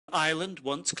Island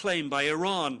once claimed by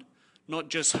Iran, not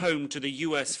just home to the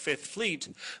US Fifth Fleet,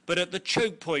 but at the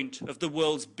choke point of the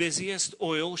world's busiest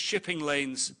oil shipping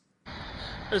lanes.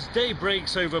 As day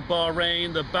breaks over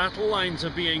Bahrain, the battle lines are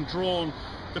being drawn.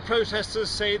 The protesters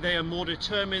say they are more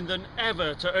determined than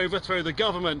ever to overthrow the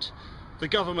government. The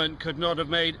government could not have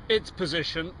made its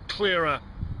position clearer.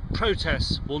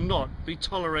 Protests will not be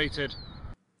tolerated.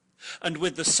 And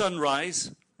with the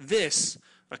sunrise, this,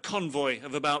 a convoy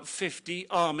of about 50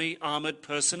 army armoured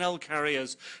personnel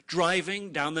carriers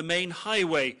driving down the main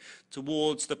highway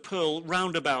towards the Pearl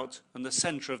roundabout and the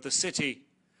centre of the city.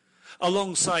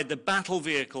 Alongside the battle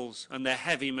vehicles and their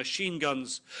heavy machine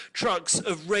guns, trucks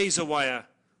of razor wire,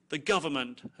 the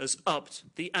government has upped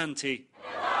the ante.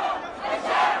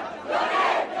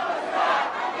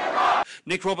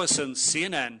 Nick Robertson,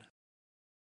 CNN.